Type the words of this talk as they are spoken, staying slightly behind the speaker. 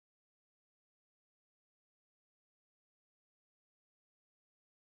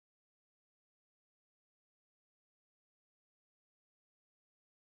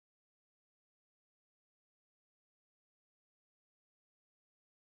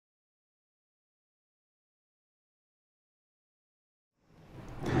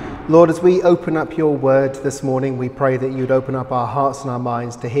Lord, as we open up your word this morning, we pray that you'd open up our hearts and our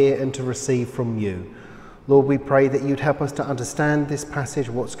minds to hear and to receive from you. Lord, we pray that you'd help us to understand this passage,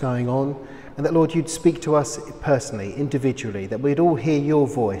 what's going on, and that, Lord, you'd speak to us personally, individually, that we'd all hear your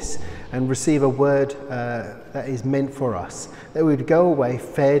voice and receive a word that is meant for us, that we'd go away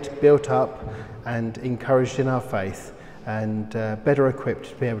fed, built up, and encouraged in our faith, and better equipped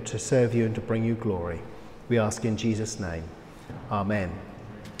to be able to serve you and to bring you glory. We ask in Jesus' name. Amen.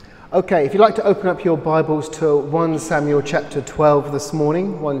 Okay, if you'd like to open up your Bibles to 1 Samuel chapter 12 this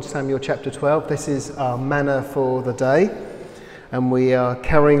morning, 1 Samuel chapter 12, this is our manna for the day, and we are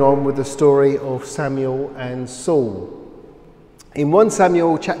carrying on with the story of Samuel and Saul. In 1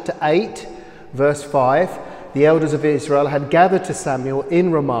 Samuel chapter 8, verse 5, the elders of Israel had gathered to Samuel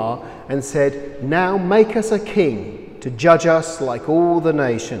in Ramah and said, "Now make us a king to judge us like all the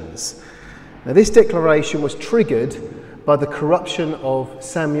nations." Now this declaration was triggered by the corruption of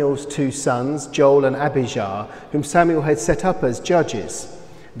Samuel's two sons, Joel and Abijah, whom Samuel had set up as judges.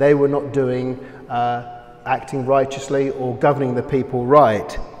 They were not acting righteously or governing the people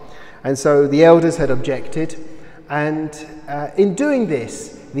right. And so the elders had objected. And in doing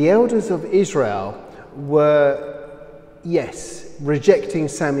this, the elders of Israel were, yes, rejecting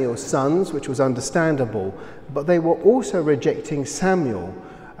Samuel's sons, which was understandable, but they were also rejecting Samuel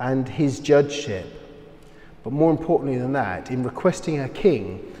and his judgeship. But more importantly than that, in requesting a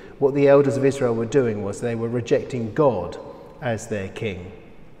king, what the elders of Israel were doing was they were rejecting God as their king.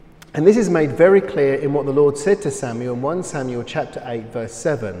 And this is made very clear in what the Lord said to Samuel in 1 Samuel chapter 8, verse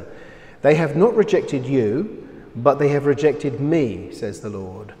 7. "They have not rejected you, but they have rejected me, says the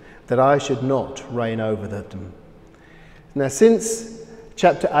Lord, that I should not reign over them." Now, since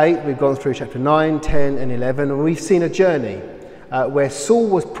chapter 8, we've gone through chapter 9, 10, and 11, and we've seen a journey where Saul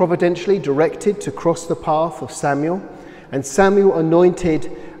was providentially directed to cross the path of Samuel, and Samuel anointed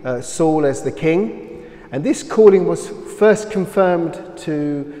Saul as the king. And this calling was first confirmed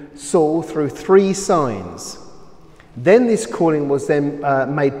to Saul through 3 signs. Then this calling was then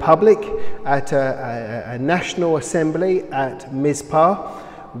made public at a national assembly at Mizpah,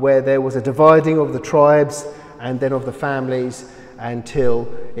 where there was a dividing of the tribes and then of the families until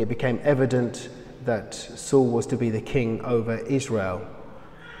it became evident that Saul was to be the king over Israel.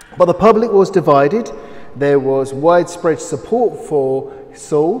 But the public was divided. There was widespread support for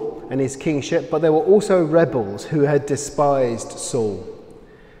Saul and his kingship, but there were also rebels who had despised Saul.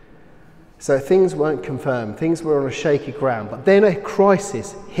 So things weren't confirmed. Things were on a shaky ground. But then a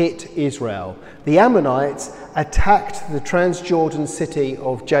crisis hit Israel. The Ammonites attacked the Transjordan city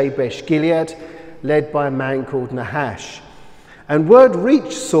of Jabesh Gilead, led by a man called Nahash. And word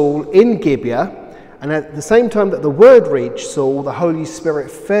reached Saul in Gibeah. And at the same time that the word reached Saul, the Holy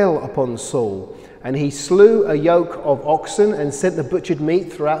Spirit fell upon Saul, and he slew a yoke of oxen and sent the butchered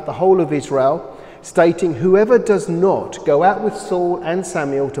meat throughout the whole of Israel, stating, "Whoever does not go out with Saul and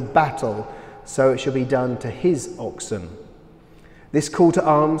Samuel to battle, so it shall be done to his oxen." This call to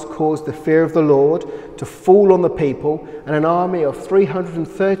arms caused the fear of the Lord to fall on the people, and an army of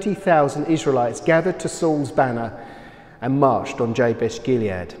 330,000 Israelites gathered to Saul's banner and marched on Jabesh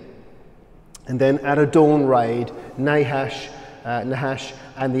Gilead. And then at a dawn raid, Nahash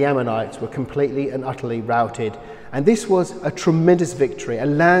and the Ammonites were completely and utterly routed. And this was a tremendous victory, a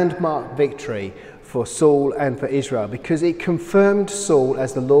landmark victory for Saul and for Israel, because it confirmed Saul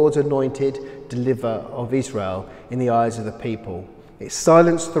as the Lord's anointed deliverer of Israel in the eyes of the people. It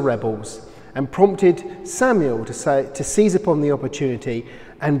silenced the rebels and prompted Samuel to seize upon the opportunity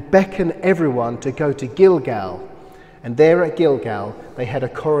and beckon everyone to go to Gilgal. And there at Gilgal, they had a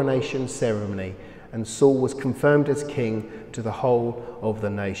coronation ceremony, and Saul was confirmed as king to the whole of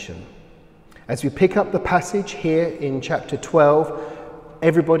the nation. As we pick up the passage here in chapter 12,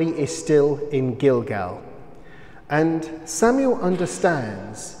 everybody is still in Gilgal. And Samuel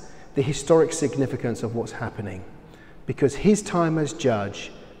understands the historic significance of what's happening, because his time as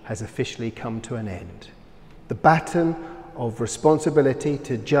judge has officially come to an end. The baton of responsibility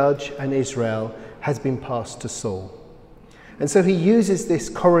to judge an Israel has been passed to Saul. And so he uses this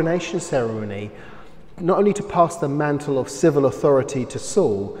coronation ceremony not only to pass the mantle of civil authority to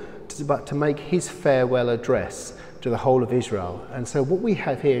Saul, but to make his farewell address to the whole of Israel. And so what we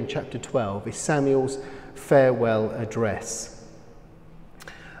have here in chapter 12 is Samuel's farewell address.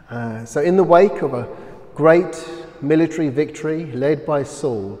 So in the wake of a great military victory led by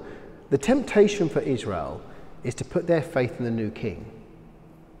Saul, the temptation for Israel is to put their faith in the new king.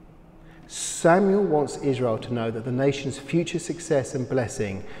 Samuel wants Israel to know that the nation's future success and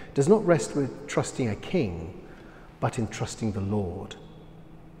blessing does not rest with trusting a king, but in trusting the Lord.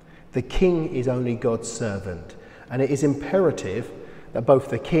 The king is only God's servant, and it is imperative that both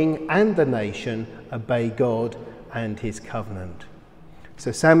the king and the nation obey God and his covenant.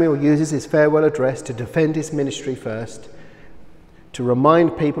 So Samuel uses his farewell address to defend his ministry first, to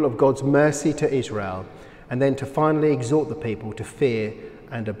remind people of God's mercy to Israel, and then to finally exhort the people to fear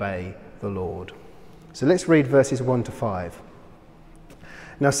and obey the Lord. So let's read verses 1 to 5.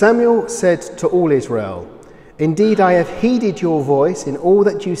 Now Samuel said to all Israel, "Indeed, I have heeded your voice in all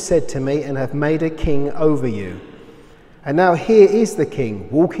that you said to me and have made a king over you. And now here is the king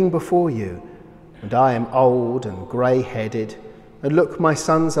walking before you, and I am old and grey-headed, and look, my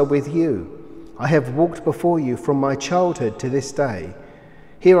sons are with you. I have walked before you from my childhood to this day.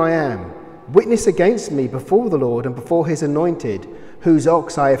 Here I am, witness against me before the Lord and before his anointed, whose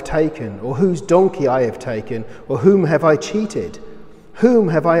ox I have taken, or whose donkey I have taken, or whom have I cheated? Whom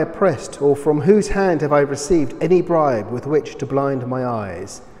have I oppressed, or from whose hand have I received any bribe with which to blind my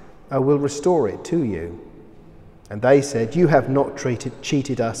eyes? I will restore it to you." And they said, "You have not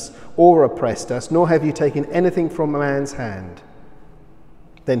cheated us or oppressed us, nor have you taken anything from a man's hand."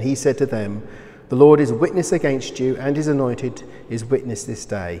 Then he said to them, "The Lord is witness against you, and his anointed is witness this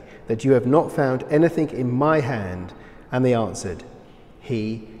day, that you have not found anything in my hand." And they answered,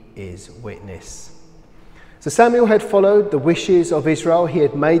 "He is witness." So Samuel had followed the wishes of Israel. He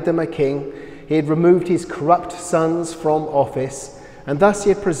had made them a king. He had removed his corrupt sons from office, and thus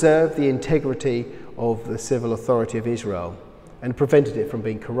he had preserved the integrity of the civil authority of Israel and prevented it from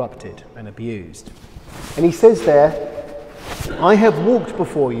being corrupted and abused. And he says there, "I have walked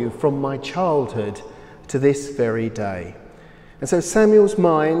before you from my childhood to this very day." And so Samuel's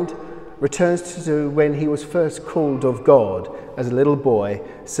mind returns to when he was first called of God as a little boy,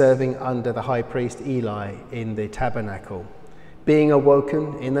 serving under the high priest Eli in the tabernacle. Being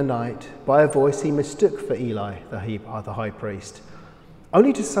awoken in the night by a voice he mistook for Eli, the high priest,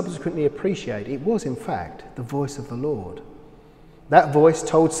 only to subsequently appreciate it was in fact the voice of the Lord. That voice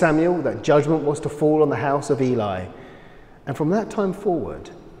told Samuel that judgment was to fall on the house of Eli. And from that time forward,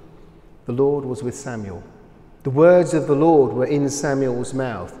 the Lord was with Samuel. The words of the Lord were in Samuel's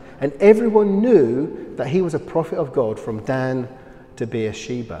mouth, and everyone knew that he was a prophet of God from Dan to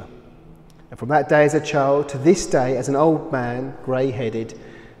Beersheba. And from that day as a child to this day as an old man, grey-headed,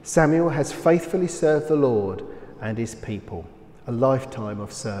 Samuel has faithfully served the Lord and his people, a lifetime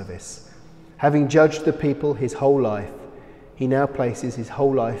of service. Having judged the people his whole life, he now places his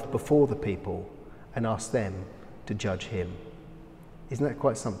whole life before the people and asks them to judge him. Isn't that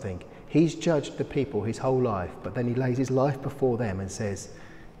quite something? He's judged the people his whole life, but then he lays his life before them and says,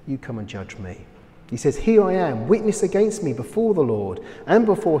 "You come and judge me." He says, "Here I am, witness against me before the Lord and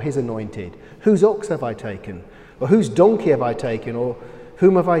before his anointed. Whose ox have I taken? Or whose donkey have I taken? Or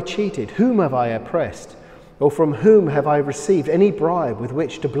whom have I cheated? Whom have I oppressed? Or from whom have I received any bribe with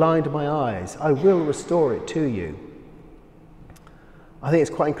which to blind my eyes? I will restore it to you." I think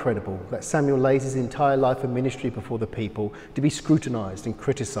it's quite incredible that Samuel lays his entire life and ministry before the people to be scrutinised and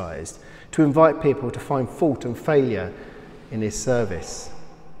criticised, to invite people to find fault and failure in his service.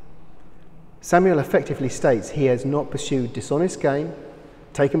 Samuel effectively states he has not pursued dishonest gain,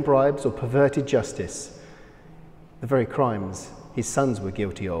 taken bribes, or perverted justice, the very crimes his sons were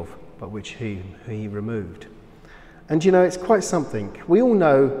guilty of, but which he removed. And you know, it's quite something. We all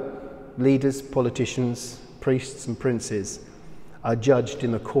know leaders, politicians, priests and princes are judged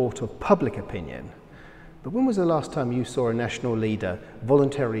in the court of public opinion. But when was the last time you saw a national leader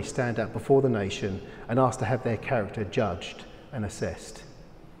voluntarily stand up before the nation and ask to have their character judged and assessed?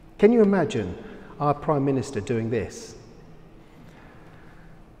 Can you imagine our Prime Minister doing this?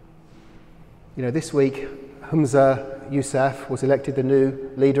 You know, this week, Humza Yousaf was elected the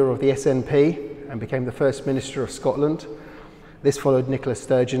new leader of the SNP and became the First Minister of Scotland. This followed Nicola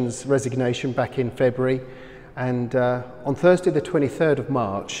Sturgeon's resignation back in February. And on Thursday, the 23rd of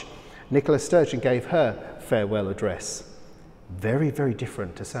March, Nicola Sturgeon gave her farewell address. Very, very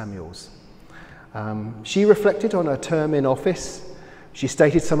different to Samuel's. She reflected on her term in office. She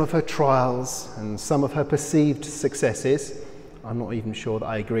stated some of her trials and some of her perceived successes. I'm not even sure that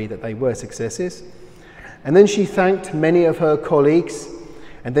I agree that they were successes. And then she thanked many of her colleagues,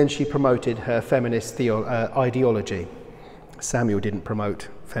 and then she promoted her feminist ideology. Samuel didn't promote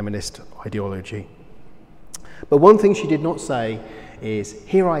feminist ideology. But one thing she did not say is,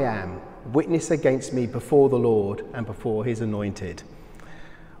 "Here I am, witness against me before the Lord and before his anointed."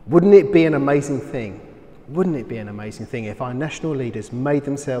 Wouldn't it be an amazing thing? Wouldn't it be an amazing thing if our national leaders made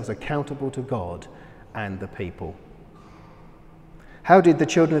themselves accountable to God and the people? How did the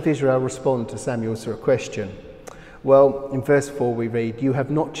children of Israel respond to Samuel's question? Well, in verse 4 we read, "You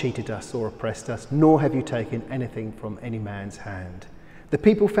have not cheated us or oppressed us, nor have you taken anything from any man's hand." The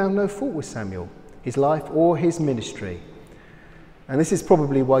people found no fault with Samuel, his life or his ministry. And this is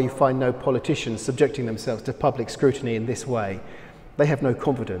probably why you find no politicians subjecting themselves to public scrutiny in this way. They have no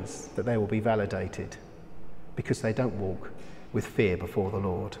confidence that they will be validated because they don't walk with fear before the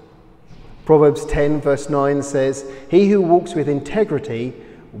Lord. Proverbs 10 verse 9 says, "He who walks with integrity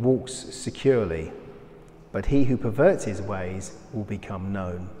walks securely, but he who perverts his ways will become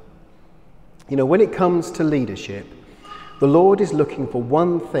known." You know, when it comes to leadership, the Lord is looking for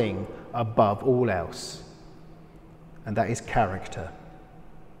one thing above all else, and that is character.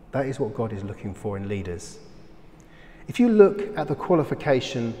 That is what God is looking for in leaders. If you look at the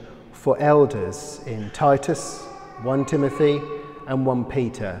qualification for elders in Titus, 1 Timothy and 1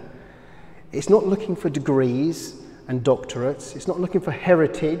 Peter, it's not looking for degrees and doctorates. It's not looking for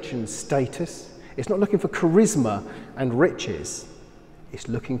heritage and status. It's not looking for charisma and riches. It's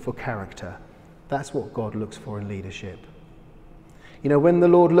looking for character. That's what God looks for in leadership. You know, when the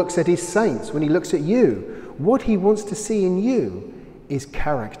Lord looks at his saints, when he looks at you, what he wants to see in you is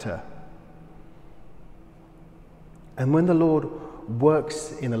character. And when the Lord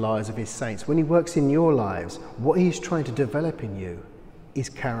works in the lives of his saints, when he works in your lives, what he's trying to develop in you is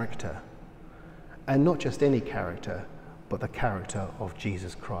character. And not just any character, but the character of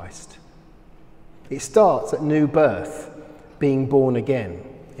Jesus Christ. It starts at new birth, being born again.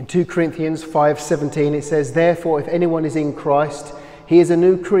 In 2 Corinthians 5:17 it says, "Therefore, if anyone is in Christ, he is a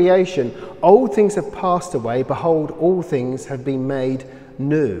new creation. Old things have passed away. Behold, all things have been made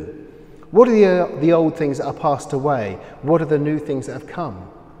new." What are the old things that are passed away? What are the new things that have come?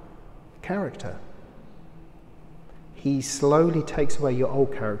 Character. He slowly takes away your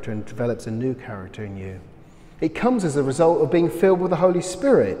old character and develops a new character in you. It comes as a result of being filled with the Holy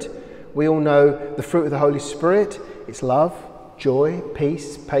Spirit. We all know the fruit of the Holy Spirit. It's love, joy,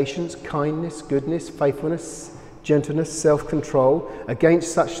 peace, patience, kindness, goodness, faithfulness, gentleness, self-control.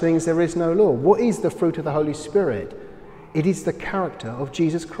 Against such things there is no law. What is the fruit of the Holy Spirit? It is the character of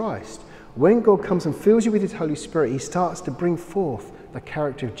Jesus Christ. When God comes and fills you with his Holy Spirit, he starts to bring forth the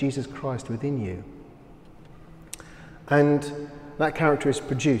character of Jesus Christ within you. And that character is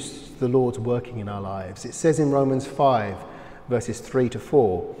produced, the Lord's working in our lives. It says in Romans 5, verses 3 to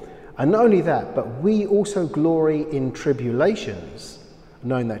 4, "And not only that, but we also glory in tribulations,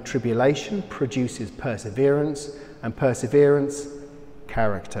 knowing that tribulation produces perseverance, and perseverance,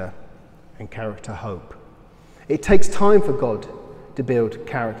 character, and character, hope." It takes time for God to build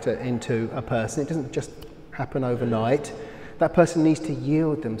character into a person. It doesn't just happen overnight. That person needs to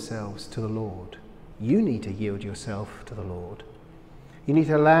yield themselves to the Lord. You need to yield yourself to the Lord. You need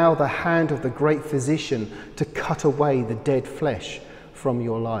to allow the hand of the great physician to cut away the dead flesh from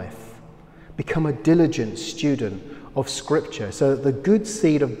your life. Become a diligent student of Scripture so that the good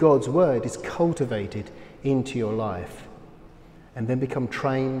seed of God's word is cultivated into your life. And then become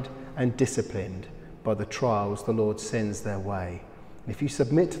trained and disciplined by the trials the Lord sends their way. And if you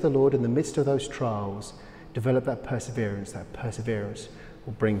submit to the Lord in the midst of those trials, develop that perseverance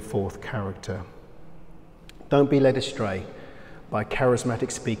will bring forth character. Don't be led astray by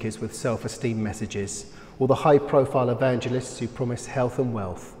charismatic speakers with self-esteem messages or the high-profile evangelists who promise health and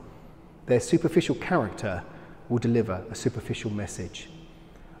wealth. Their superficial character will deliver a superficial message.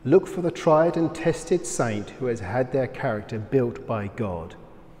 Look for the tried and tested saint who has had their character built by God.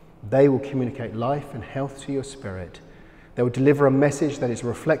 They will communicate life and health to your spirit. They will deliver a message that is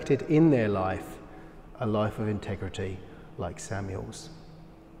reflected in their life, a life of integrity like Samuel's.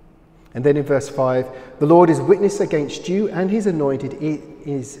 And then in verse 5, "The Lord is witness against you, and his anointed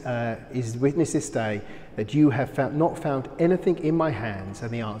is witness this day that you have not found anything in my hands."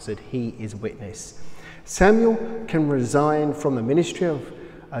 And he answered, "He is witness." Samuel can resign from the ministry of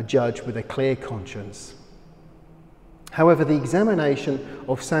a judge with a clear conscience. However, the examination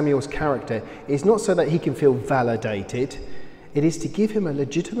of Samuel's character is not so that he can feel validated. It is to give him a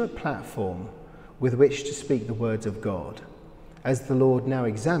legitimate platform with which to speak the words of God, as the Lord now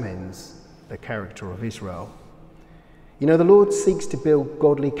examines the character of Israel. You know, the Lord seeks to build the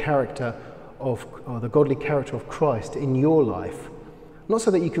godly character of Christ in your life, not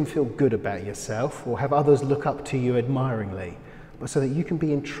so that you can feel good about yourself or have others look up to you admiringly, but so that you can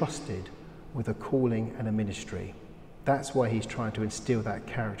be entrusted with a calling and a ministry. That's why he's trying to instill that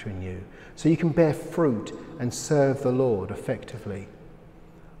character in you, so you can bear fruit and serve the Lord effectively.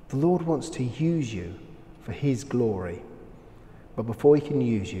 The Lord wants to use you for his glory, but before he can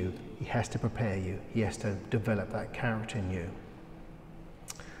use you, he has to prepare you. He has to develop that character in you.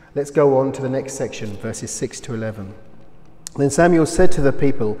 Let's go on to the next section, verses 6 to 11. "Then Samuel said to the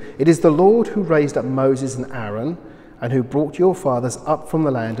people, 'It is the Lord who raised up Moses and Aaron, and who brought your fathers up from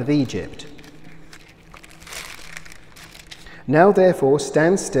the land of Egypt. Now therefore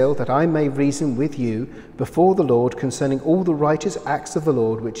stand still, that I may reason with you before the Lord concerning all the righteous acts of the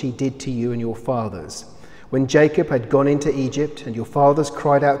Lord which he did to you and your fathers. When Jacob had gone into Egypt, and your fathers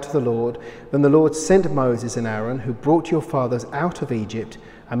cried out to the Lord, then the Lord sent Moses and Aaron, who brought your fathers out of Egypt,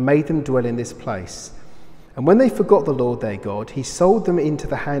 and made them dwell in this place. And when they forgot the Lord their God, he sold them into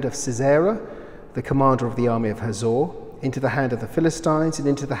the hand of Sisera, the commander of the army of Hazor, into the hand of the Philistines, and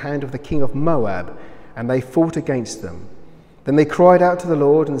into the hand of the king of Moab, and they fought against them. Then they cried out to the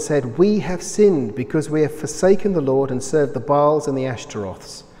Lord and said, We have sinned, because we have forsaken the Lord and served the Baals and the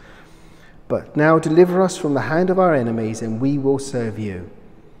Ashtaroths. But now deliver us from the hand of our enemies, and we will serve you.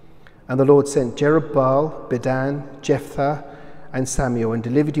 And the Lord sent Jerubbaal, Bedan, Jephthah, and Samuel, and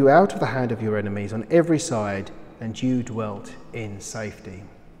delivered you out of the hand of your enemies on every side, and you dwelt in safety.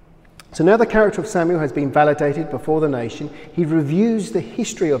 So now the character of Samuel has been validated before the nation. He reviews the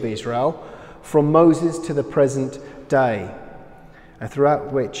history of Israel from Moses to the present day, and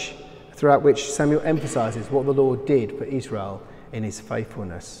throughout which Samuel emphasizes what the Lord did for Israel in his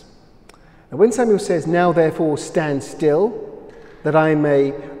faithfulness. And when Samuel says, Now therefore stand still, that I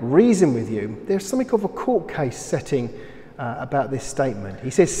may reason with you, there's something of a court case setting about this statement.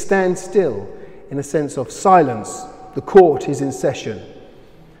 He says, stand still, in the sense of silence, the court is in session,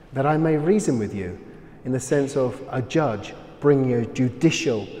 that I may reason with you, in the sense of a judge bringing a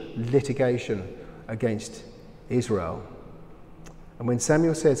judicial litigation against Israel. And when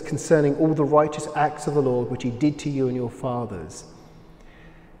Samuel says, concerning all the righteous acts of the Lord, which he did to you and your fathers,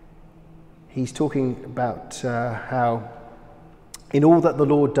 he's talking about how in all that the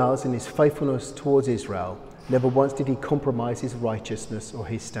Lord does in his faithfulness towards Israel, never once did he compromise his righteousness or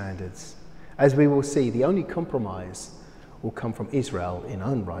his standards. As we will see, the only compromise will come from Israel in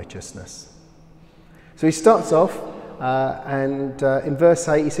unrighteousness. So he starts off and in verse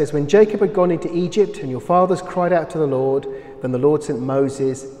 8 he says, When Jacob had gone into Egypt and your fathers cried out to the Lord, then the Lord sent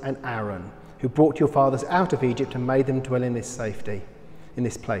Moses and Aaron, who brought your fathers out of Egypt and made them dwell in this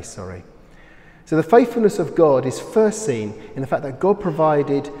place. So the faithfulness of God is first seen in the fact that God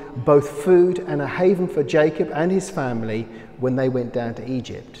provided both food and a haven for Jacob and his family when they went down to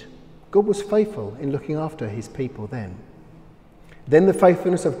Egypt. God was faithful in looking after his people then. Then the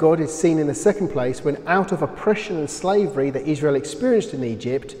faithfulness of God is seen in the second place when, out of oppression and slavery that Israel experienced in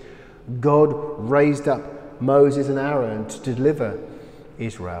Egypt, God raised up Moses and Aaron to deliver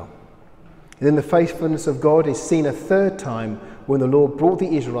Israel. And then the faithfulness of God is seen a third time when the Lord brought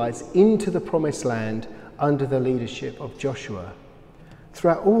the Israelites into the promised land under the leadership of Joshua.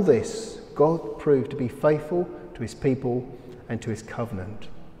 Throughout all this, God proved to be faithful to his people and to his covenant.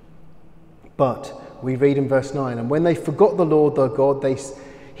 But we read in verse 9, and when they forgot the Lord their God,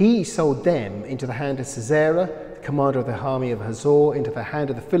 he sold them into the hand of Sisera, the commander of the army of Hazor, into the hand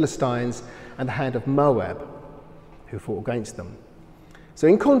of the Philistines and the hand of Moab, who fought against them. So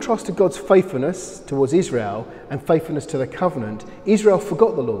in contrast to God's faithfulness towards Israel and faithfulness to the covenant, Israel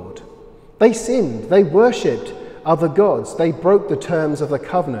forgot the Lord. They sinned, they worshipped other gods, they broke the terms of the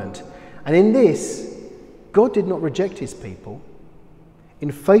covenant. And in this, God did not reject his people.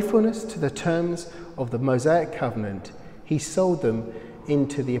 In faithfulness to the terms of the Mosaic covenant, he sold them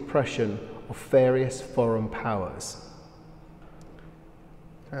into the oppression of various foreign powers.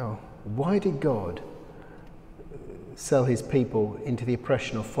 Now, why did God sell his people into the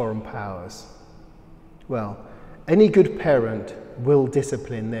oppression of foreign powers? Well, any good parent will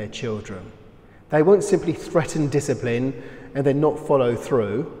discipline their children. They won't simply threaten discipline and then not follow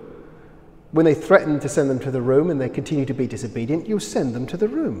through. When they threaten to send them to the room and they continue to be disobedient, you'll send them to the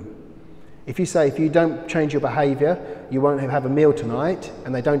room. If you say, if you don't change your behaviour, you won't have a meal tonight,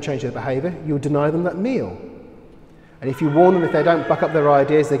 and they don't change their behaviour, you'll deny them that meal. And if you warn them if they don't back up their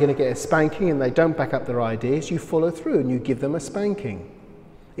ideas, they're going to get a spanking, and they don't back up their ideas, you follow through and you give them a spanking.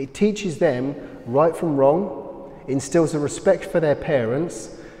 It teaches them right from wrong, instills a respect for their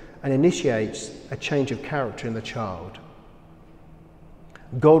parents, and initiates a change of character in the child.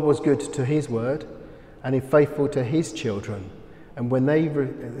 God was good to his word and faithful to his children. And when they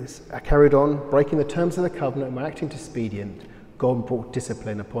carried on breaking the terms of the covenant and were acting disobedient, God brought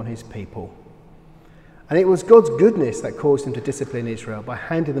discipline upon his people. And it was God's goodness that caused him to discipline Israel by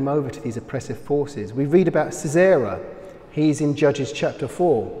handing them over to these oppressive forces. We read about Sisera. He's in Judges chapter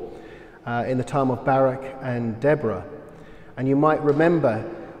 4 in the time of Barak and Deborah. And you might remember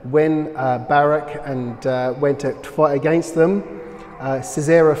when Barak went to fight against them,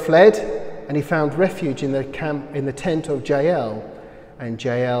 Sisera fled and he found refuge in the tent of Jael. And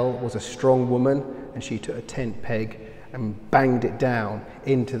Jael was a strong woman, and she took a tent peg and banged it down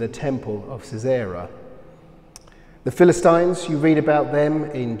into the temple of Sisera. The Philistines, you read about them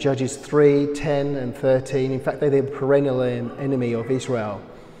in Judges 3, 10 and 13. In fact, they're the perennial enemy of Israel.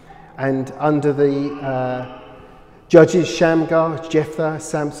 And under the judges Shamgar, Jephthah,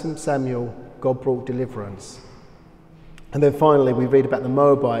 Samson, Samuel, God brought deliverance. And then finally we read about the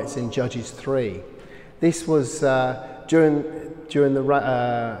Moabites in Judges 3. This was during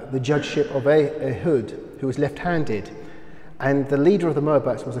the judgeship of Ehud, who was left-handed. And the leader of the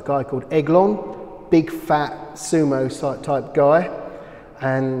Moabites was a guy called Eglon, big fat sumo type guy.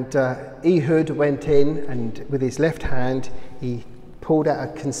 And Ehud went in and with his left hand he pulled out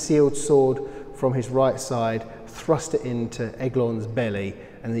a concealed sword from his right side, thrust it into Eglon's belly,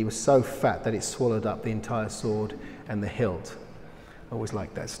 and he was so fat that it swallowed up the entire sword and the hilt. I always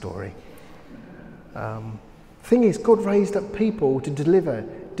liked that story. Thing is, God raised up people to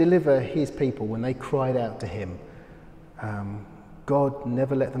deliver his people when they cried out to him. God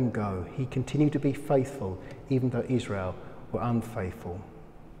never let them go. He continued to be faithful even though Israel were unfaithful.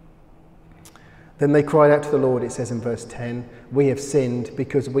 Then they cried out to the Lord, it says in verse 10, "We have sinned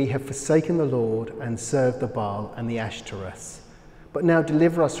because we have forsaken the Lord and served the Baal and the Ashtoreths. But now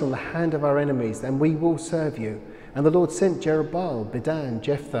deliver us from the hand of our enemies, and we will serve you." And the Lord sent Jerubbaal, Bedan,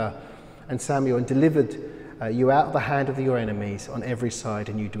 Jephthah, and Samuel, and delivered you out of the hand of your enemies on every side,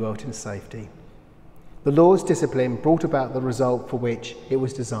 and you dwelt in safety. The Lord's discipline brought about the result for which it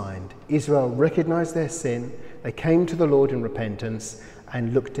was designed. Israel recognized their sin, they came to the Lord in repentance,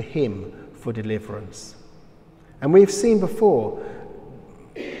 and looked to him for deliverance. And we've seen before,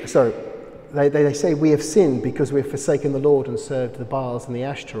 they say we have sinned because we have forsaken the Lord and served the Baals and the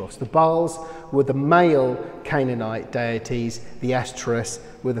Ashtaroths. The Baals were the male Canaanite deities, the Ashtoreths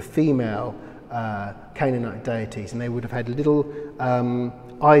were the female Canaanite deities, and they would have had little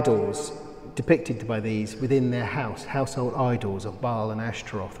idols depicted by these within their household idols of Baal and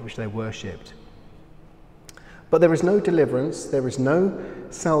Ashtaroth, which they worshipped. But there is no deliverance, there is no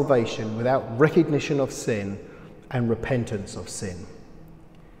salvation without recognition of sin and repentance of sin.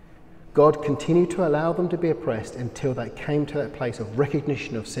 God continued to allow them to be oppressed until they came to that place of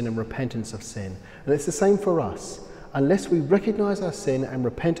recognition of sin and repentance of sin. And it's the same for us. Unless we recognize our sin and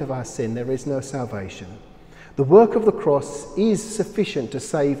repent of our sin, there is no salvation. The work of the cross is sufficient to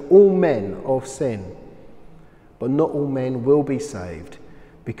save all men of sin. But not all men will be saved,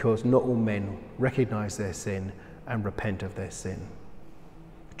 because not all men recognize their sin and repent of their sin.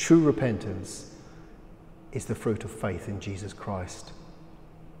 True repentance is the fruit of faith in Jesus Christ.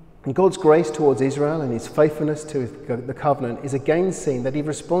 And God's grace towards Israel and his faithfulness to the covenant is again seen that he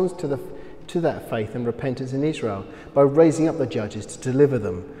responds to that faith and repentance in Israel by raising up the judges to deliver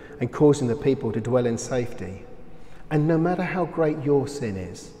them and causing the people to dwell in safety. And no matter how great your sin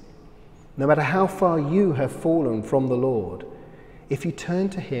is, no matter how far you have fallen from the Lord, if you turn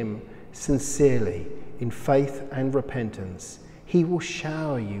to him sincerely in faith and repentance, he will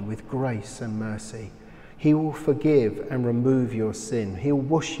shower you with grace and mercy. He will forgive and remove your sin. He'll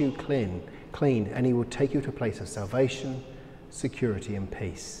wash you clean, and he will take you to a place of salvation, security and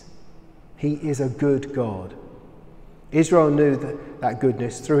peace. He is a good God. Israel knew that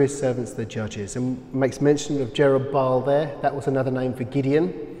goodness through his servants, the judges, and makes mention of Jerubbaal there. That was another name for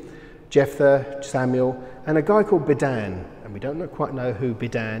Gideon, Jephthah, Samuel, and a guy called Bedan. And we don't quite know who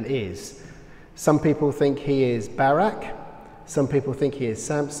Bedan is. Some people think he is Barak. Some people think he is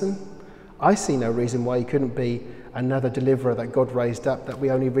Samson. I see no reason why he couldn't be another deliverer that God raised up that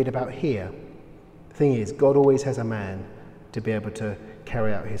we only read about here. The thing is, God always has a man to be able to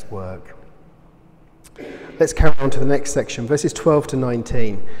carry out his work. Let's carry on to the next section, verses 12 to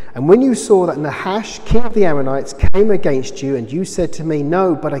 19. "And when you saw that Nahash, king of the Ammonites, came against you, and you said to me,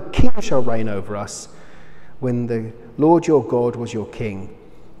 'No, but a king shall reign over us,' when the Lord your God was your king.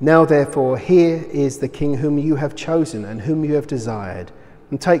 Now therefore, here is the king whom you have chosen and whom you have desired.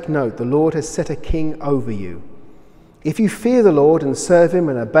 And take note, the Lord has set a king over you. If you fear the Lord and serve him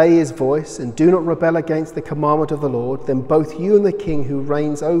and obey his voice and do not rebel against the commandment of the Lord, then both you and the king who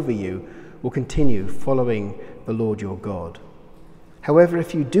reigns over you will continue following the Lord your God. However,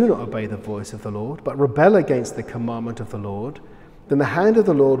 if you do not obey the voice of the Lord, but rebel against the commandment of the Lord, then the hand of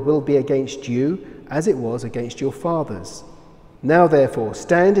the Lord will be against you as it was against your fathers. Now therefore,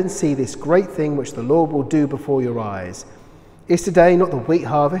 stand and see this great thing which the Lord will do before your eyes. Is today not the wheat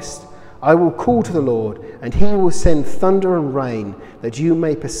harvest? I will call to the Lord, and he will send thunder and rain, that you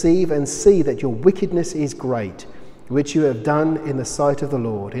may perceive and see that your wickedness is great, which you have done in the sight of the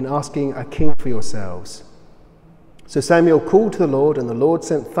Lord, in asking a king for yourselves." So Samuel called to the Lord, and the Lord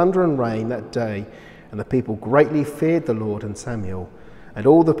sent thunder and rain that day, and the people greatly feared the Lord and Samuel. And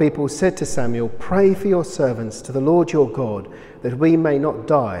all the people said to Samuel, "Pray for your servants to the Lord your God, that we may not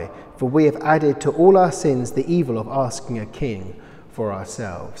die, for we have added to all our sins the evil of asking a king for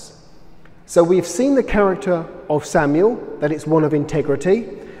ourselves." So we've seen the character of Samuel, that it's one of integrity,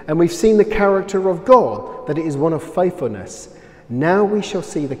 and we've seen the character of God, that it is one of faithfulness. Now we shall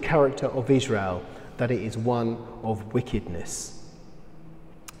see the character of Israel, that it is one of wickedness.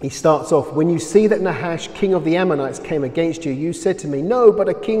 He starts off, "When you see that Nahash, king of the Ammonites, came against you, you said to me, 'No, but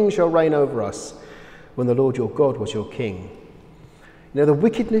a king shall reign over us,' when the Lord your God was your king." Now the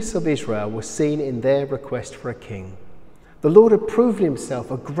wickedness of Israel was seen in their request for a king. The Lord had proven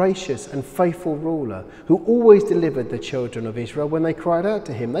himself a gracious and faithful ruler who always delivered the children of Israel when they cried out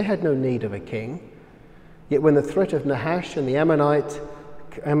to him. They had no need of a king. Yet when the threat of Nahash and the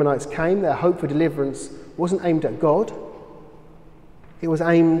Ammonites came, their hope for deliverance wasn't aimed at God. It was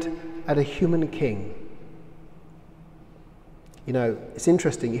aimed at a human king. You know, it's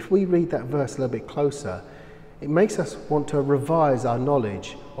interesting. If we read that verse a little bit closer, it makes us want to revise our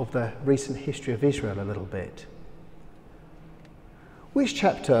knowledge of the recent history of Israel a little bit. Which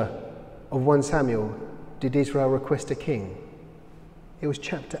chapter of 1 Samuel did Israel request a king? It was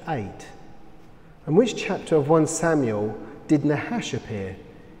chapter 8. And which chapter of 1 Samuel did Nahash appear?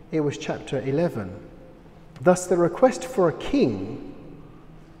 It was chapter 11. Thus the request for a king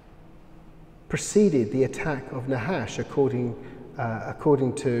preceded the attack of Nahash according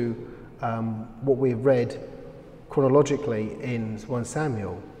to what we have read chronologically in 1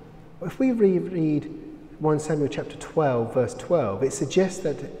 Samuel. If we reread 1 Samuel chapter 12, verse 12, it suggests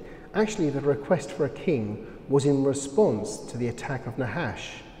that actually the request for a king was in response to the attack of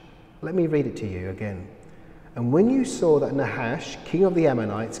Nahash. Let me read it to you again. "And when you saw that Nahash, king of the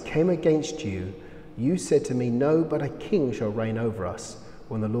Ammonites, came against you, you said to me, 'No, but a king shall reign over us,'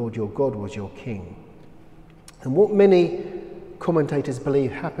 when the Lord your God was your king." And what many commentators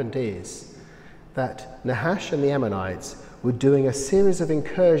believe happened is that Nahash and the Ammonites were doing a series of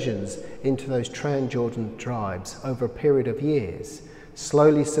incursions into those Transjordan tribes over a period of years,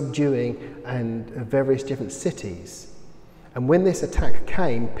 slowly subduing and various different cities. And when this attack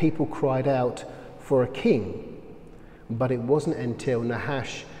came, people cried out for a king. But it wasn't until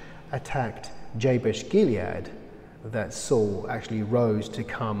Nahash attacked Jabesh Gilead that Saul actually rose to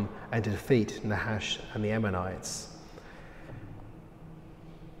come and to defeat Nahash and the Ammonites.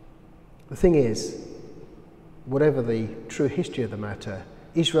 The thing is, whatever the true history of the matter,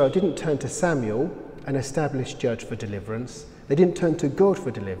 Israel didn't turn to Samuel, an established judge, for deliverance. They didn't turn to God for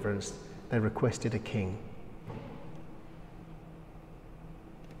deliverance. They requested a king.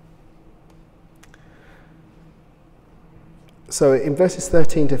 So in verses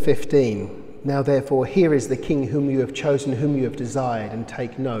 13 to 15, "Now therefore here is the king whom you have chosen, whom you have desired, and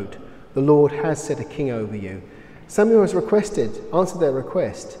take note, the Lord has set a king over you." Samuel has answered their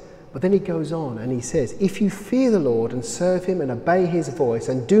request, but then he goes on and he says, "If you fear the Lord and serve him and obey his voice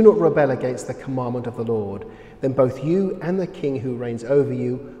and do not rebel against the commandment of the Lord, then both you and the king who reigns over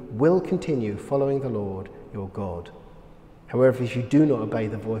you will continue following the Lord your God. However, if you do not obey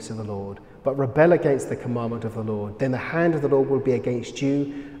the voice of the Lord, but rebel against the commandment of the Lord, then the hand of the Lord will be against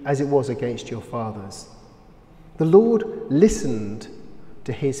you as it was against your fathers." The Lord listened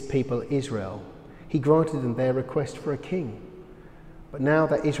to his people Israel. He granted them their request for a king. But now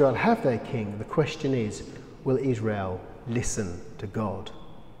that Israel have their king, the question is, will Israel listen to God?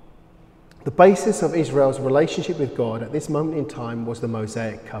 The basis of Israel's relationship with God at this moment in time was the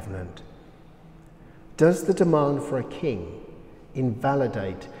Mosaic covenant. Does the demand for a king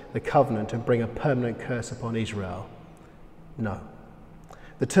invalidate the covenant and bring a permanent curse upon Israel? No.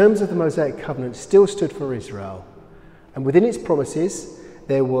 The terms of the Mosaic covenant still stood for Israel, and within its promises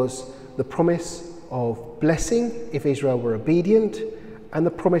there was the promise of blessing if Israel were obedient, and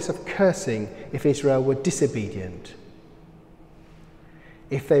the promise of cursing if Israel were disobedient.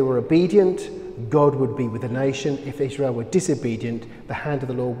 If they were obedient, God would be with the nation. If Israel were disobedient, the hand of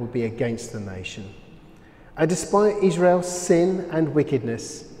the Lord would be against the nation. And despite Israel's sin and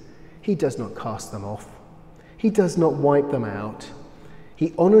wickedness, he does not cast them off. He does not wipe them out.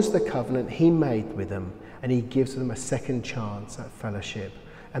 He honours the covenant he made with them, and he gives them a second chance at fellowship.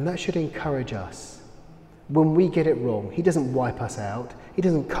 And that should encourage us. When we get it wrong, he doesn't wipe us out. He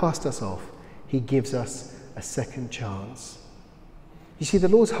doesn't cast us off. He gives us a second chance. You see, the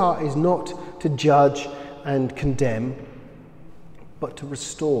Lord's heart is not to judge and condemn, but to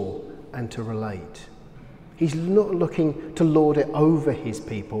restore and to relate. He's not looking to lord it over his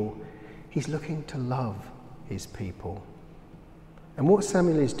people. He's looking to love his people. And what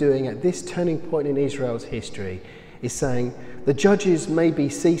Samuel is doing at this turning point in Israel's history is saying the judges may be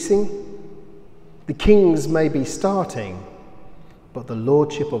ceasing, the kings may be starting, but the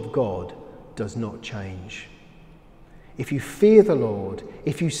lordship of God does not change. If you fear the Lord,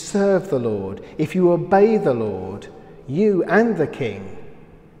 if you serve the Lord, if you obey the Lord, you and the King,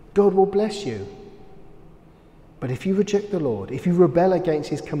 God will bless you. But if you reject the Lord, if you rebel against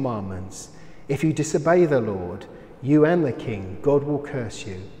his commandments, if you disobey the Lord, you and the King, God will curse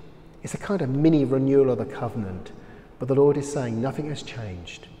you. It's a kind of mini renewal of the covenant, but the Lord is saying nothing has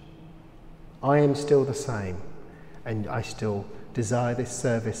changed. I am still the same, and I still desire this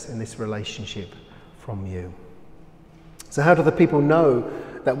service and this relationship from you. So how do the people know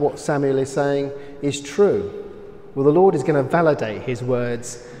that what Samuel is saying is true? Well, the Lord is going to validate his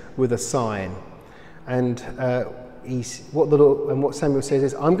words with a sign. And what Samuel says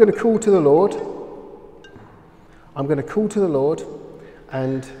is, I'm going to call to the Lord. I'm going to call to the Lord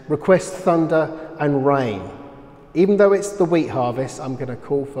and request thunder and rain. Even though it's the wheat harvest, I'm going to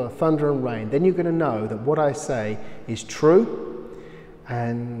call for thunder and rain. Then you're going to know that what I say is true,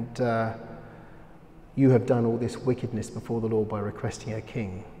 and you have done all this wickedness before the Lord by requesting a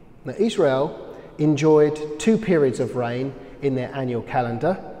king. Now, Israel enjoyed 2 periods of rain in their annual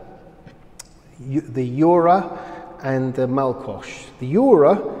calendar, the Ura and the Malkosh. The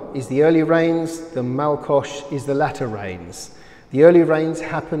Ura is the early rains, the Malkosh is the latter rains. The early rains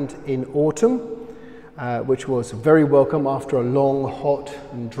happened in autumn, which was very welcome after a long, hot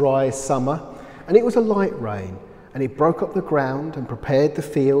and dry summer. And it was a light rain, and it broke up the ground and prepared the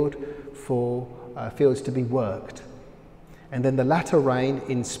field for fields to be worked. And then the latter rain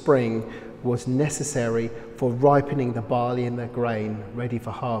in spring was necessary for ripening the barley and the grain ready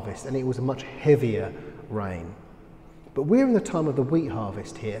for harvest, and it was a much heavier rain. But we're in the time of the wheat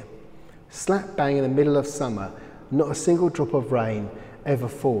harvest here. Slap bang in the middle of summer, not a single drop of rain ever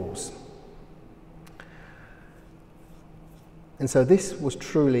falls. And so this was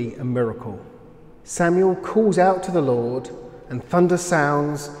truly a miracle. Samuel calls out to the Lord, and thunder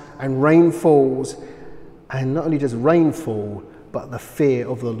sounds and rain falls, and not only does rain fall, but the fear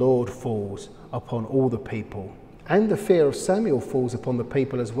of the Lord falls upon all the people. And the fear of Samuel falls upon the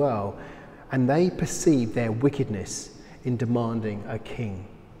people as well, and they perceive their wickedness in demanding a king.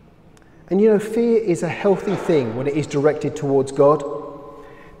 And you know, fear is a healthy thing when it is directed towards God.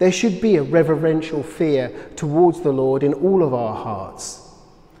 There should be a reverential fear towards the Lord in all of our hearts.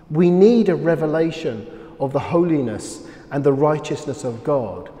 We need a revelation of the holiness and the righteousness of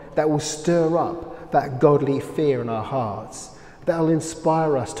God that will stir up that godly fear in our hearts, that will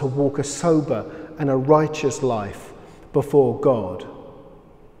inspire us to walk a sober and a righteous life before God.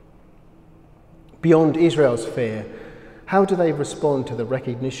 Beyond Israel's fear, how do they respond to the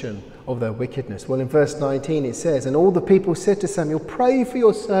recognition of their wickedness? Well, in verse 19 it says, "And all the people said to Samuel, 'Pray for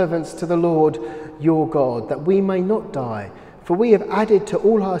your servants to the Lord your God, that we may not die. For we have added to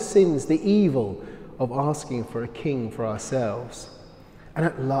all our sins the evil of asking for a king for ourselves.'" And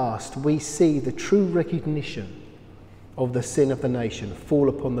at last we see the true recognition of the sin of the nation fall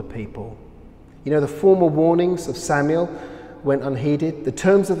upon the people. You know, the former warnings of Samuel went unheeded. The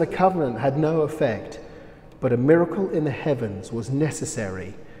terms of the covenant had no effect, but a miracle in the heavens was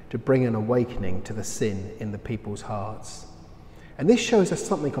necessary to bring an awakening to the sin in the people's hearts. And this shows us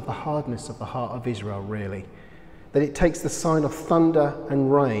something of the hardness of the heart of Israel, really, that it takes the sign of thunder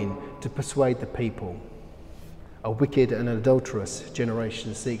and rain to persuade the people. A wicked and adulterous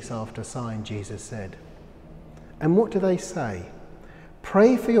generation seeks after a sign, Jesus said. And what do they say?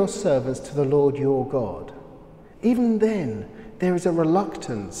 "Pray for your servants to the Lord your God." Even then, there is a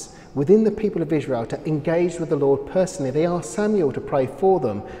reluctance within the people of Israel to engage with the Lord personally. They ask Samuel to pray for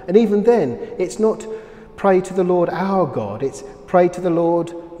them. And even then, it's not "pray to the Lord our God," it's "pray to the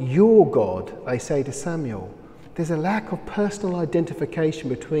Lord your God," they say to Samuel. There's a lack of personal identification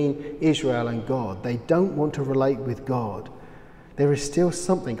between Israel and God. They don't want to relate with God. There is still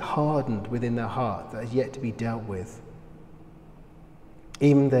something hardened within their heart that is yet to be dealt with.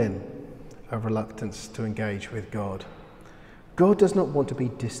 Even then, a reluctance to engage with God. God does not want to be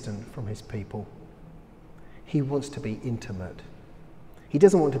distant from his people. He wants to be intimate. He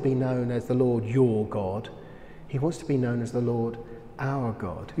doesn't want to be known as the Lord your God. He wants to be known as the Lord our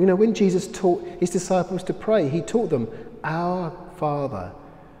God. You know, when Jesus taught his disciples to pray, he taught them, "Our Father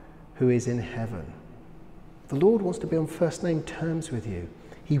who is in heaven." The Lord wants to be on first name terms with you.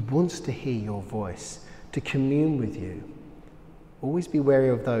 He wants to hear your voice, to commune with you. Always be wary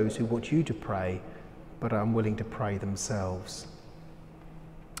of those who want you to pray, but are unwilling to pray themselves.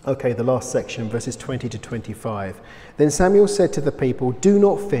 Okay, the last section, verses 20 to 25. "Then Samuel said to the people, 'Do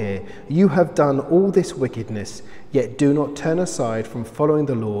not fear. You have done all this wickedness, yet do not turn aside from following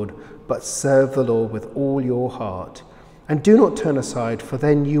the Lord, but serve the Lord with all your heart. And do not turn aside, for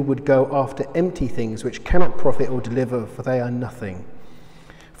then you would go after empty things which cannot profit or deliver, for they are nothing.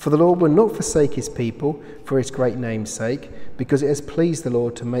 For the Lord will not forsake his people for his great name's sake, because it has pleased the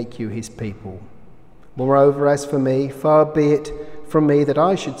Lord to make you his people. Moreover, as for me, far be it from me that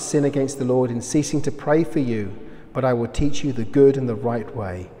I should sin against the Lord in ceasing to pray for you, but I will teach you the good and the right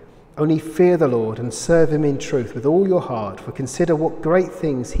way. Only fear the Lord and serve him in truth with all your heart, for consider what great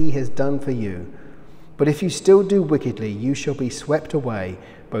things he has done for you. But if you still do wickedly, you shall be swept away,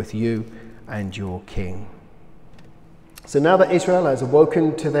 both you and your king. So now that Israel has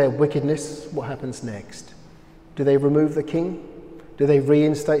awoken to their wickedness, what happens next? Do they remove the king? Do they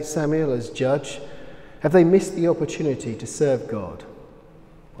reinstate Samuel as judge? Have they missed the opportunity to serve God?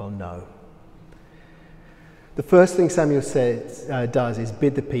 Well, no. The first thing Samuel does is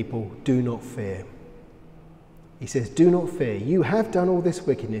bid the people, do not fear. He says, do not fear. You have done all this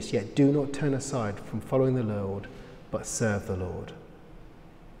wickedness, yet do not turn aside from following the Lord, but serve the Lord.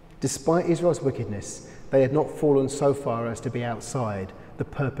 Despite Israel's wickedness, they had not fallen so far as to be outside the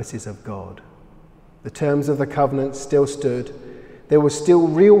purposes of God. The terms of the covenant still stood. There was still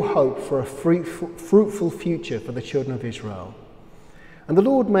real hope for a fruitful future for the children of Israel. And the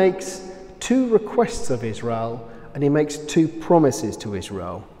Lord makes two requests of Israel, and he makes two promises to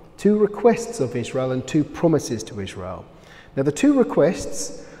Israel. Two requests of Israel and two promises to Israel. Now the two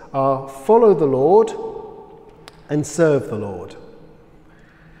requests are follow the Lord and serve the Lord.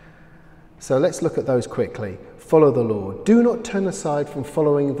 So let's look at those quickly. Follow the Lord. Do not turn aside from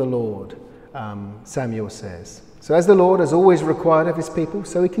following the Lord, Samuel says. So as the Lord has always required of his people,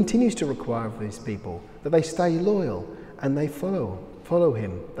 so he continues to require of his people that they stay loyal and they follow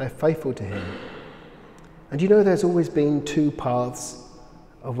him. They're faithful to him. And you know there's always been two paths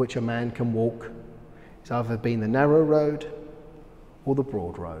of which a man can walk. It's either been the narrow road or the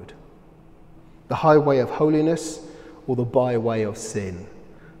broad road. The highway of holiness or the byway of sin.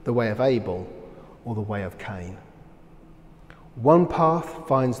 The way of Abel or the way of Cain. One path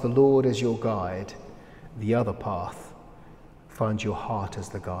finds the Lord as your guide. The other path finds your heart as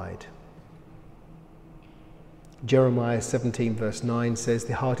the guide. Jeremiah 17 verse 9 says,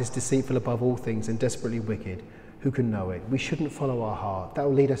 the heart is deceitful above all things and desperately wicked. Who can know it? We shouldn't follow our heart. That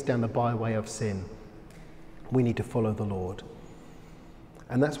will lead us down the byway of sin. We need to follow the Lord.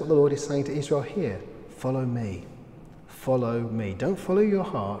 And that's what the Lord is saying to Israel here. Follow me. Follow me. Don't follow your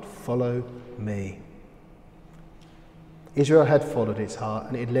heart. Follow me. Israel had followed its heart,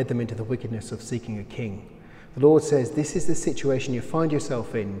 and it had led them into the wickedness of seeking a king. The Lord says, this is the situation you find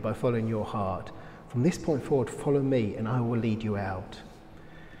yourself in by following your heart. From this point forward, follow me, and I will lead you out.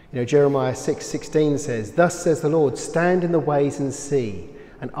 You know, Jeremiah 6:16 says, thus says the Lord, stand in the ways and see,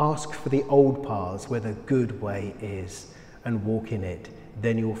 and ask for the old paths where the good way is, and walk in it.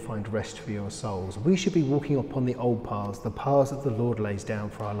 Then you will find rest for your souls. We should be walking upon the old paths, the paths that the Lord lays down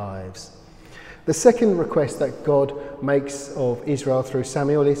for our lives. The second request that God makes of Israel through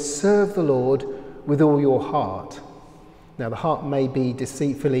Samuel is serve the Lord with all your heart. Now the heart may be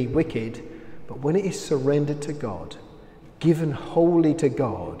deceitfully wicked, but when it is surrendered to God, given wholly to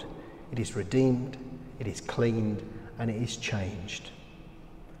God, it is redeemed, it is cleaned, and it is changed.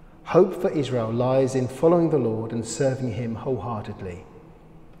 Hope for Israel lies in following the Lord and serving him wholeheartedly.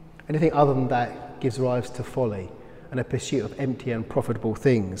 Anything other than that gives rise to folly and a pursuit of empty and unprofitable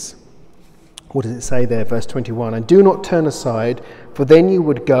things. What does it say there? Verse 21, and do not turn aside, for then you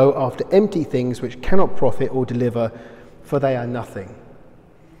would go after empty things which cannot profit or deliver, for they are nothing.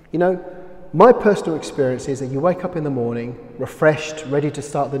 You know, my personal experience is that you wake up in the morning, refreshed, ready to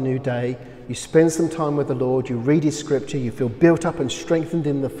start the new day. You spend some time with the Lord, you read his scripture, you feel built up and strengthened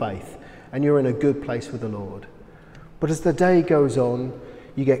in the faith, and you're in a good place with the Lord. But as the day goes on,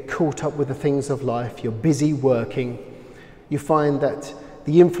 you get caught up with the things of life, you're busy working, you find that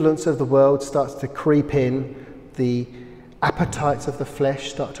the influence of the world starts to creep in, the appetites of the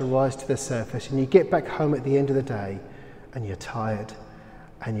flesh start to rise to the surface, and you get back home at the end of the day and you're tired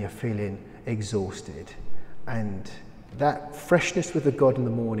and you're feeling exhausted, and that freshness with the God in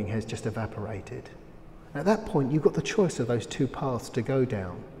the morning has just evaporated. At that point, you've got the choice of those two paths to go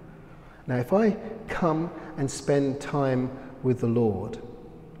down. Now, if I come and spend time with the Lord,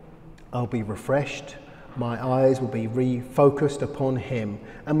 I'll be refreshed, my eyes will be refocused upon him,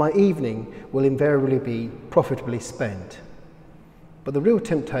 and my evening will invariably be profitably spent. But the real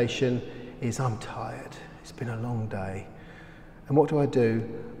temptation is I'm tired, it's been a long day. And what do?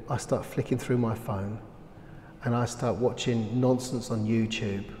 I start flicking through my phone and I start watching nonsense on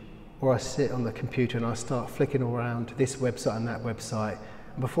YouTube, or I sit on the computer and I start flicking around this website and that website.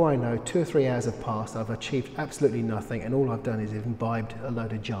 And before I know, 2 or 3 hours have passed, I've achieved absolutely nothing, and all I've done is imbibed a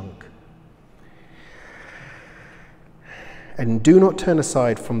load of junk. And do not turn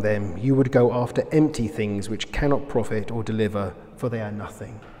aside from them. You would go after empty things which cannot profit or deliver, for they are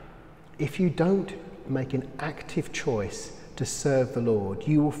nothing. If you don't make an active choice to serve the Lord,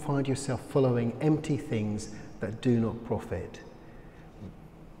 you will find yourself following empty things that do not profit.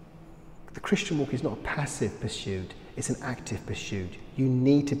 The Christian walk is not a passive pursuit, it's an active pursuit. You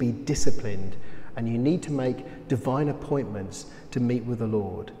need to be disciplined and you need to make divine appointments to meet with the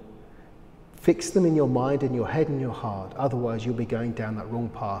Lord. Fix them in your mind, in your head and your heart, otherwise you'll be going down that wrong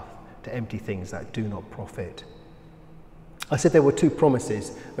path to empty things that do not profit. I said there were two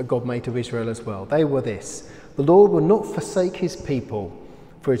promises that God made to Israel as well. They were this: the Lord will not forsake his people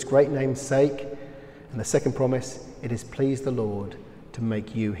for his great name's sake. And the second promise, it has pleased the Lord to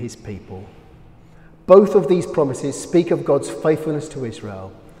make you his people. Both of these promises speak of God's faithfulness to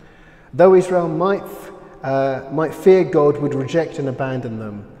Israel. Though Israel might fear God would reject and abandon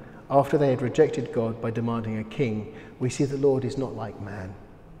them, after they had rejected God by demanding a king, we see the Lord is not like man.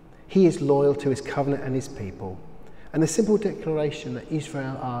 He is loyal to his covenant and his people. And the simple declaration that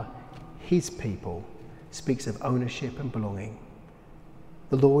Israel are his people speaks of ownership and belonging.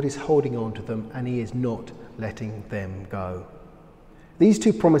 The Lord is holding on to them and he is not letting them go. These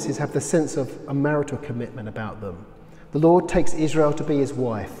two promises have the sense of a marital commitment about them. The Lord takes Israel to be his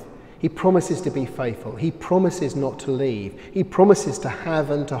wife. He promises to be faithful. He promises not to leave. He promises to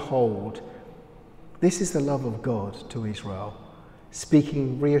have and to hold. This is the love of God to Israel,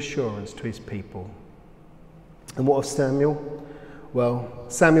 speaking reassurance to his people. And what of Samuel? Well,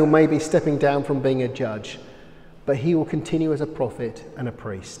 Samuel may be stepping down from being a judge, but he will continue as a prophet and a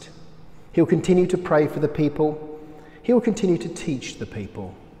priest. He'll continue to pray for the people. He will continue to teach the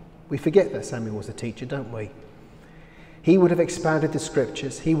people. We forget that Samuel was a teacher, don't we? He would have expounded the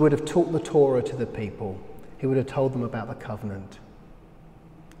scriptures. He would have taught the Torah to the people. He would have told them about the covenant.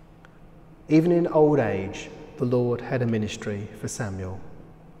 Even in old age, the Lord had a ministry for Samuel.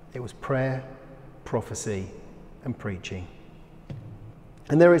 It was prayer, prophecy, and preaching.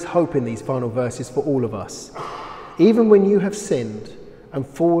 And there is hope in these final verses for all of us. Even when you have sinned and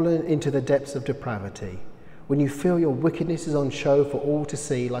fallen into the depths of depravity, when you feel your wickedness is on show for all to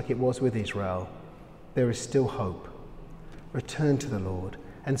see like it was with Israel, there is still hope. Return to the Lord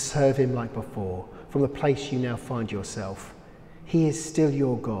and serve him like before, from the place you now find yourself. He is still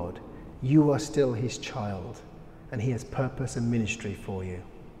your God. You are still his child, and he has purpose and ministry for you.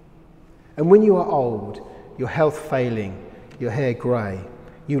 And when you are old, your health failing, your hair grey,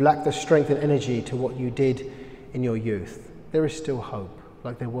 you lack the strength and energy to what you did in your youth, there is still hope,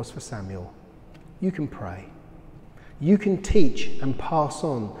 like there was for Samuel. You can pray. You can teach and pass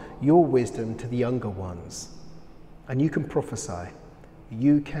on your wisdom to the younger ones. And you can prophesy.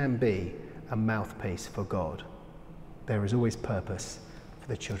 You can be a mouthpiece for God. There is always purpose for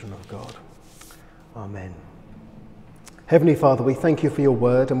the children of God. Amen. Heavenly Father, we thank you for your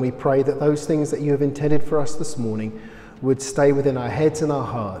word, and we pray that those things that you have intended for us this morning would stay within our heads and our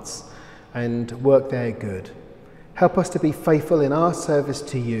hearts and work their good. Help us to be faithful in our service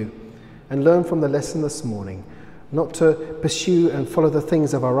to you and learn from the lesson this morning, not to pursue and follow the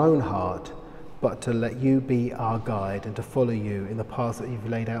things of our own heart, but to let you be our guide and to follow you in the path that you've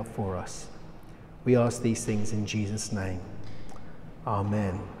laid out for us. We ask these things in Jesus' name.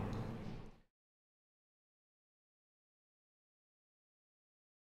 Amen.